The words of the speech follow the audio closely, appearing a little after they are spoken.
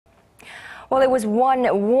Well, it was one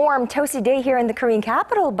warm, toasty day here in the Korean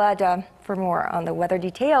capital, but for more on the weather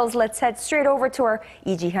details, let's head straight over to our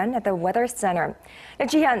Lee Jee-hyun at the Weather Center. Now,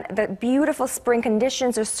 Jee-hyun, the beautiful spring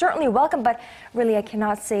conditions are certainly welcome, but really I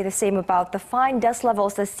cannot say the same about the fine dust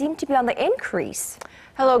levels that seem to be on the increase.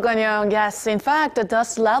 Hello, Ganyang. Yes, in fact, the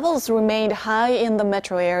dust levels remained high in the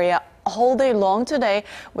metro area all day long today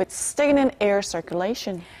with stagnant air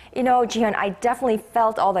circulation. You know, Jee-hyun, I definitely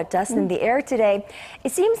felt all that dust in the air today.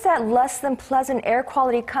 It seems that less than pleasant air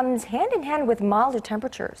quality comes hand in hand with milder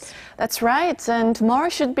temperatures. That's right, and tomorrow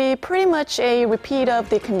should be pretty much a repeat of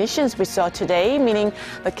the conditions we saw today, meaning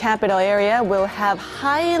the capital area will have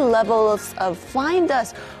high levels of fine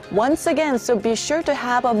dust once again, so be sure to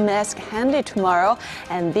have a mask handy tomorrow,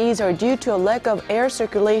 and these are due to a lack of air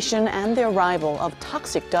circulation and the arrival of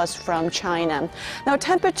toxic dust from China. Now,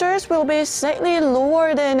 temperatures will be slightly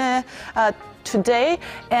lower than today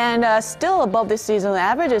and still above the seasonal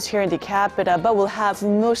averages here in the capital, but we'll have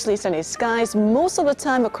mostly sunny skies most of the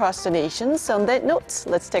time across the nation. So on that note,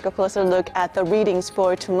 let's take a closer look at the readings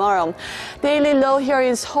for tomorrow. Daily low here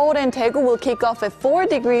in Seoul and Daegu will kick off at 4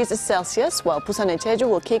 degrees Celsius, while Busan and Jeju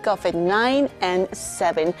will kick off at 9 and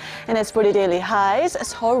 7. And as for the daily highs,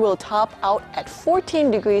 Seoul will top out at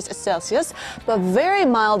 14 degrees Celsius, but very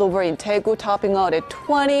mild over in Daegu, topping out at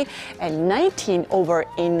 20 and 19 over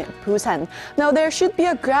in Busan. Now, there should be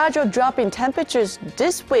a gradual drop in temperatures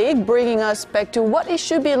this week, bringing us back to what it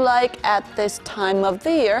should be like at this time of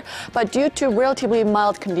the year. But due to relatively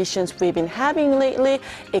mild conditions we've been having lately,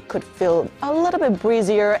 it could feel a little bit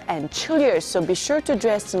breezier and chillier, so be sure to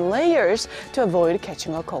dress in layers to avoid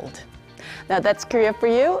catching a cold. Now, that's Korea for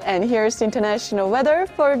you, and here's international weather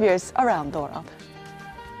for viewers around the world.